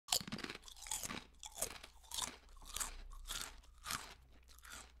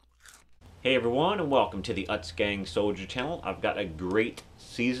Hey everyone, and welcome to the Utz Gang Soldier channel. I've got a great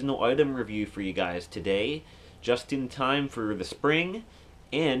seasonal item review for you guys today, just in time for the spring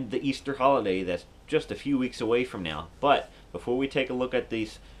and the Easter holiday that's just a few weeks away from now. But before we take a look at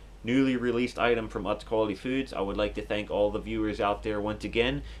this newly released item from Utz Quality Foods, I would like to thank all the viewers out there once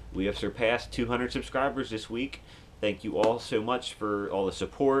again. We have surpassed 200 subscribers this week. Thank you all so much for all the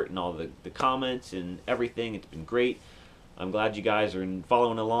support and all the comments and everything. It's been great. I'm glad you guys are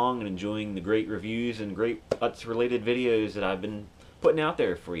following along and enjoying the great reviews and great Utz related videos that I've been putting out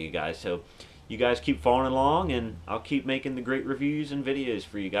there for you guys. So you guys keep following along and I'll keep making the great reviews and videos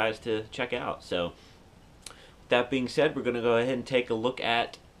for you guys to check out. So with that being said, we're going to go ahead and take a look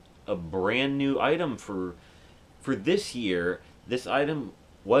at a brand new item for this year. This item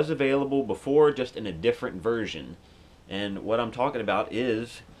was available before, just in a different version. And what I'm talking about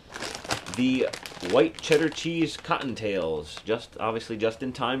is the white cheddar cheese cottontails, obviously just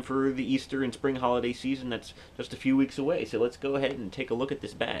in time for the Easter and spring holiday season. That's just a few weeks away. So let's go ahead and take a look at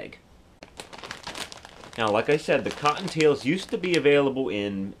this bag. Now, like I said, the cottontails used to be available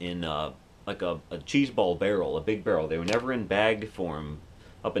in like a cheese ball barrel, a big barrel. They were never in bagged form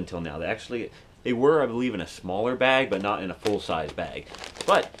up until now. They were, I believe, in a smaller bag, but not in a full-size bag.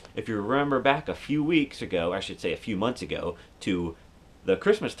 But if you remember back a few weeks ago, I should say a few months ago, to the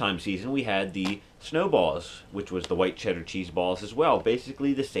Christmas time season, we had the snowballs, which was the white cheddar cheese balls as well.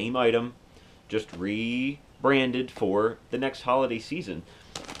 Basically the same item, just rebranded for the next holiday season.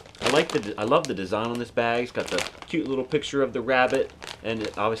 I love the design on this bag. It's got the cute little picture of the rabbit, and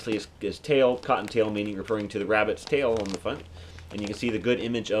it obviously his tail, cottontail meaning referring to the rabbit's tail on the front. And you can see the good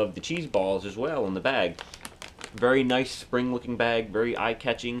image of the cheese balls as well on the bag. Very nice spring looking bag, very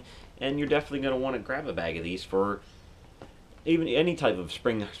eye-catching, and you're definitely going to want to grab a bag of these for even any type of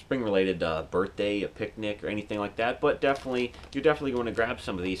spring related birthday, a picnic, or anything like that. But you're definitely going to grab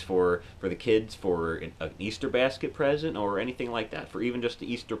some of these for the kids, for an Easter basket present, or anything like that, for even just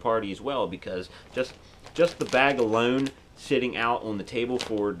the Easter party as well, because just the bag alone sitting out on the table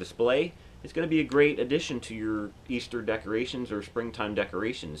for display, it's going to be a great addition to your Easter decorations or springtime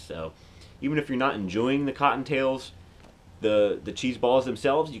decorations. So even if you're not enjoying the cottontails, the cheese balls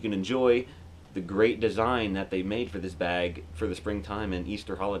themselves, you can enjoy the great design that they made for this bag for the springtime and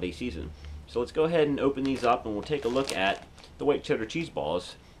Easter holiday season. So let's go ahead and open these up and we'll take a look at the white cheddar cheese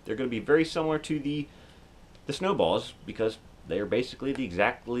balls. They're going to be very similar to the snowballs because they are basically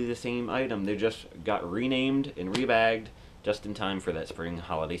exactly the same item. They just got renamed and rebagged just in time for that spring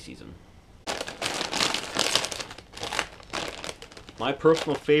holiday season. My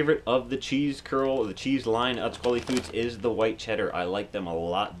personal favorite of the cheese curl, the cheese line at Utz Quality Foods, is the white cheddar. I like them a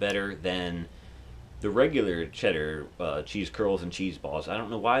lot better than the regular cheddar cheese curls and cheese balls. I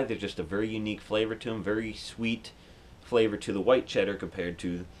don't know why. They're just a very unique flavor to them, very sweet flavor to the white cheddar compared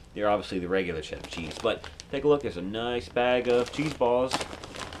to obviously the regular cheddar cheese. But take a look. There's a nice bag of cheese balls,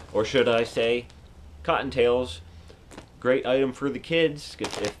 or should I say cottontails. Great item for the kids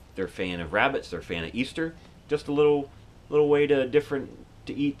if they're a fan of rabbits, they're a fan of Easter. Just a little way to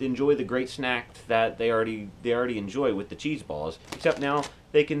enjoy the great snack that they already enjoy with the cheese balls. Except now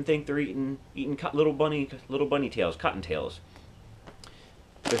they can think they're eating little bunny tails, cottontails.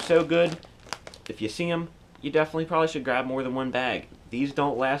 They're so good. If you see them, you definitely probably should grab more than one bag. These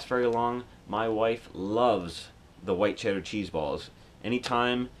don't last very long. My wife loves the white cheddar cheese balls.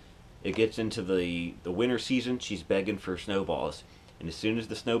 Anytime it gets into the winter season, she's begging for snowballs. And as soon as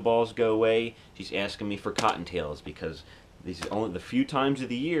the snowballs go away, she's asking me for cottontails, because these are only the few times of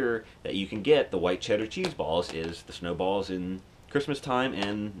the year that you can get the white cheddar cheese balls is the snowballs in Christmas time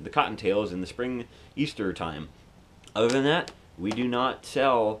and the cottontails in the spring Easter time. Other than that, we do not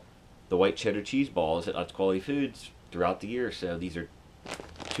sell the white cheddar cheese balls at Utz Quality Foods throughout the year. So these are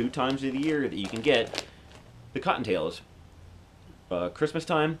 2 times of the year that you can get the cottontails. Christmas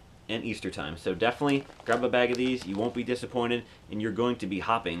time and Easter time. So definitely grab a bag of these. You won't be disappointed, and you're going to be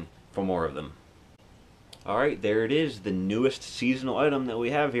hopping for more of them. Alright, there it is, the newest seasonal item that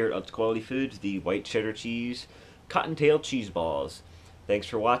we have here at Utz Quality Foods, the white cheddar cheese cottontail cheese balls. Thanks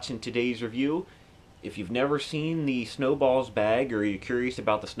for watching today's review. If you've never seen the snowballs bag, or you're curious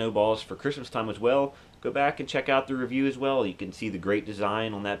about the snowballs for Christmas time as well, go back and check out the review as well. You can see the great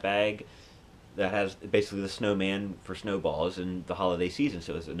design on that bag that has basically the snowman for snowballs in the holiday season.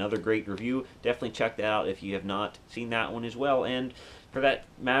 So it's another great review. Definitely check that out if you have not seen that one as well. And for that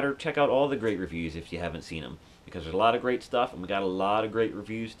matter, check out all the great reviews if you haven't seen them, because there's a lot of great stuff and we got a lot of great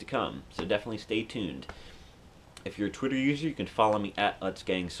reviews to come. So definitely stay tuned. If you're a Twitter user, you can follow me at Utz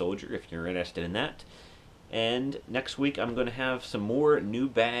Gang Soldier if you're interested in that. And next week I'm going to have some more new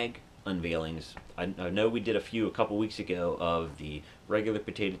bag unveilings. I know we did a few a couple weeks ago of the regular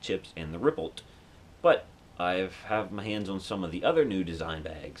potato chips and the rippled, but I have my hands on some of the other new design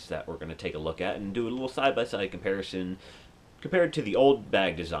bags that we're going to take a look at and do a little side-by-side comparison compared to the old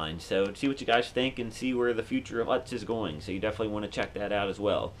bag design. So see what you guys think and see where the future of Utz is going. So you definitely want to check that out as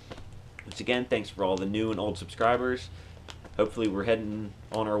well. Once again, thanks for all the new and old subscribers. Hopefully we're heading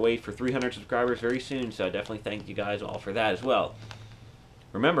on our way for 300 subscribers very soon, so I definitely thank you guys all for that as well.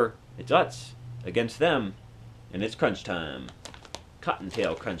 Remember, it's Utz against them, and it's crunch time.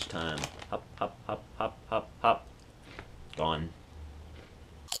 Cottontail crunch time. Hop, hop, hop, hop, hop, hop. Gone.